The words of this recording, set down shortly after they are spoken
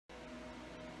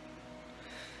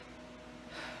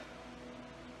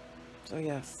So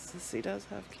yes, Sissy does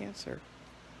have cancer.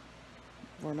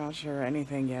 We're not sure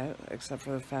anything yet, except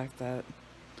for the fact that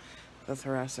the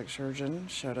thoracic surgeon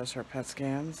showed us her PET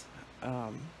scans.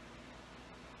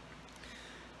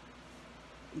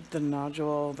 The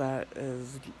nodule that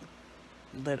is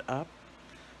lit up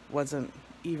wasn't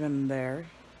even there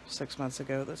 6 months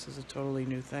ago. This is a totally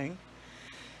new thing.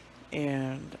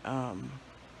 And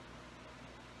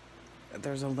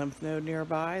there's a lymph node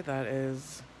nearby that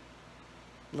is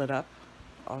lit up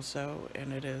also,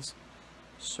 and it is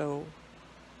so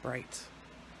bright.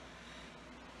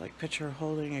 Like, picture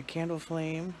holding a candle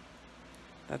flame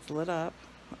that's lit up.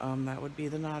 That would be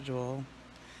the nodule.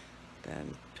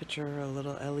 Then picture a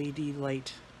little LED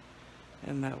light,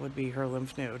 and that would be her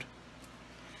lymph node.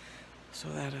 So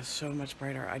that is so much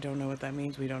brighter. I don't know what that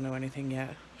means. We don't know anything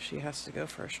yet. She has to go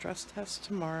for a stress test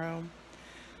tomorrow,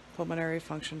 pulmonary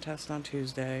function test on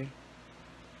Tuesday,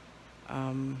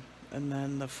 and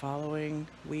then the following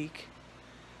week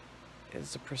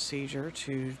is the procedure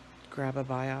to grab a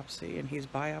biopsy, and he's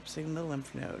biopsying the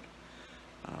lymph node.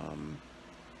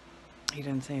 He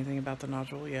didn't say anything about the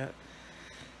nodule yet.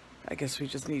 I guess we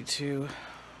just need to,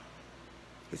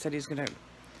 he said he's gonna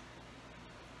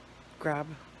grab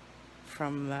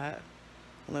from that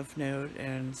lymph node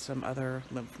and some other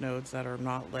lymph nodes that are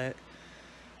not lit,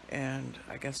 and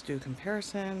I guess do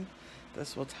comparison.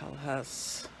 This will tell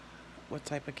us what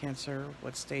type of cancer,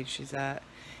 what stage she's at.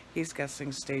 He's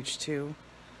guessing stage 2.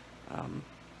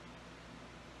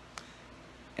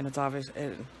 And it's obvious,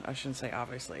 I shouldn't say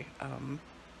obviously, and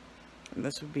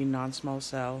this would be non-small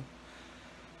cell,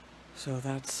 so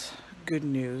that's good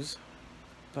news.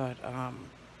 But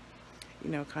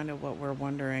you know, kind of what we're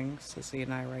wondering, Sissy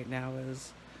and I, right now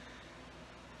is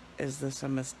this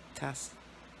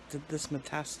did this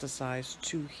metastasize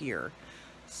to here,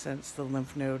 since the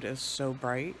lymph node is so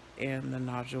bright and the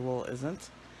nodule isn't?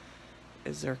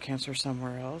 Is there cancer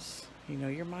somewhere else? You know,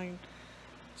 your mind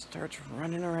starts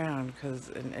running around, because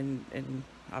and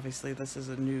obviously this is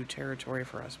a new territory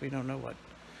for us. We don't know what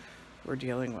we're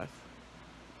dealing with.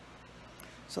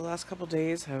 So the last couple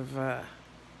days have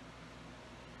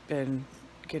been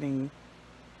getting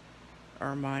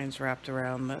our minds wrapped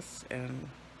around this, and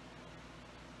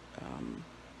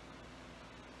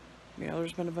yeah,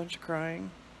 there's been a bunch of crying.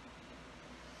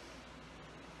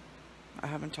 I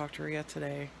haven't talked to her yet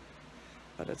today,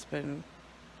 but it's been,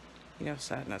 you know,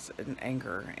 sadness and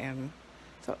anger, and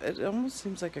so it almost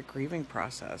seems like a grieving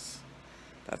process.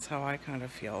 That's how I kind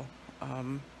of feel.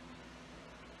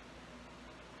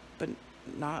 But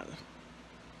not,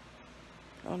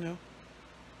 I don't know.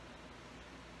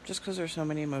 Just because there's so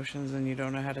many emotions and you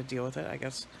don't know how to deal with it, I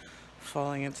guess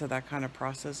falling into that kind of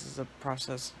process is a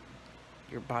process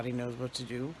your body knows what to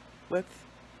do with.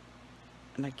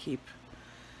 And I keep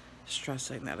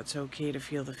stressing that it's okay to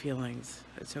feel the feelings.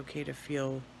 It's okay to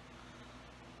feel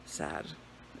sad.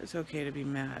 It's okay to be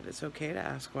mad. It's okay to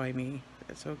ask why me.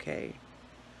 It's okay.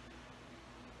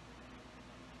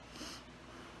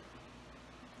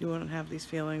 You wouldn't have these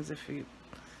feelings if you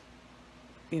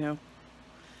know,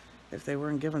 if they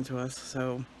weren't given to us.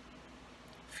 So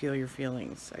feel your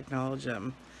feelings, acknowledge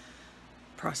them,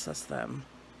 process them,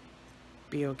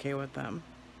 be okay with them.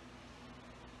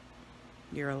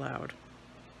 You're allowed.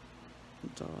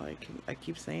 That's all I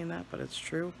keep saying that, but it's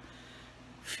true.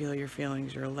 Feel your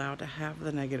feelings. You're allowed to have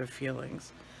the negative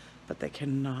feelings, but they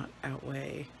cannot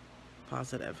outweigh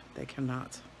positive. They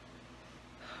cannot.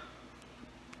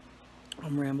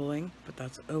 I'm rambling, but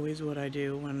that's always what I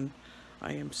do when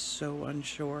I am so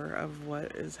unsure of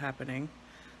what is happening.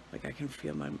 Like, I can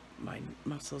feel my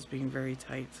muscles being very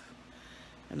tight,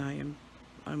 and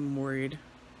I'm worried.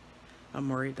 I'm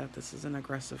worried that this is an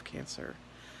aggressive cancer.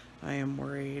 I am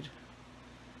worried.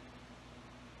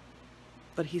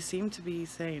 But he seemed to be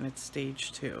saying it's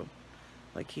stage 2.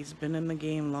 Like, he's been in the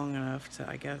game long enough to,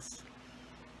 I guess,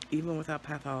 even without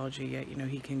pathology yet, you know,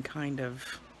 he can kind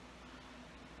of,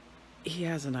 he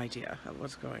has an idea of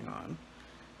what's going on.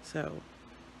 So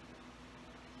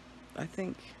I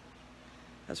think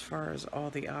as far as all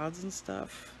the odds and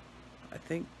stuff, I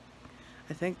think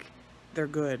they're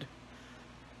good.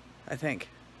 I think.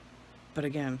 But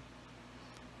again,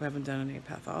 we haven't done any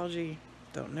pathology,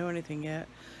 don't know anything yet,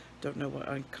 don't know what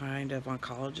kind of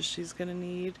oncologist she's going to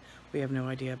need. We have no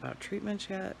idea about treatments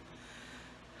yet.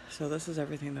 So this is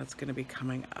everything that's going to be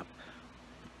coming up.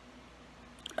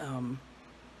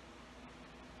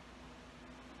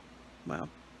 Well,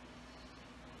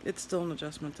 it's still an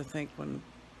adjustment to think when,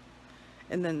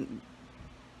 and then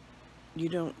you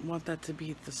don't want that to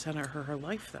be the center of her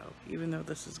life, though. Even though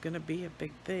this is going to be a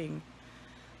big thing,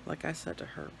 like I said to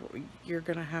her, you're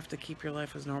going to have to keep your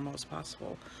life as normal as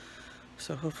possible.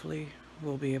 So hopefully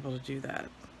we'll be able to do that.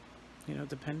 You know,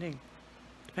 depending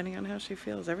on how she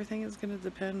feels. Everything is going to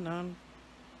depend on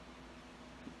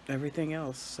everything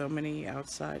else. So many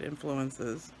outside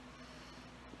influences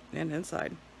and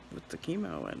inside with the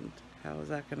chemo, and how is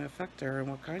that going to affect her, and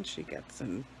what kind she gets,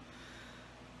 and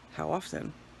how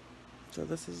often. So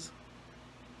this is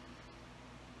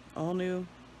all new,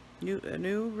 a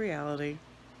new reality,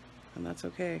 and that's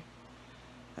okay.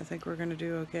 I think we're going to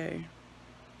do okay.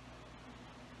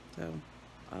 So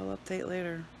I'll update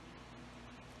later.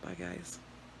 Bye, guys.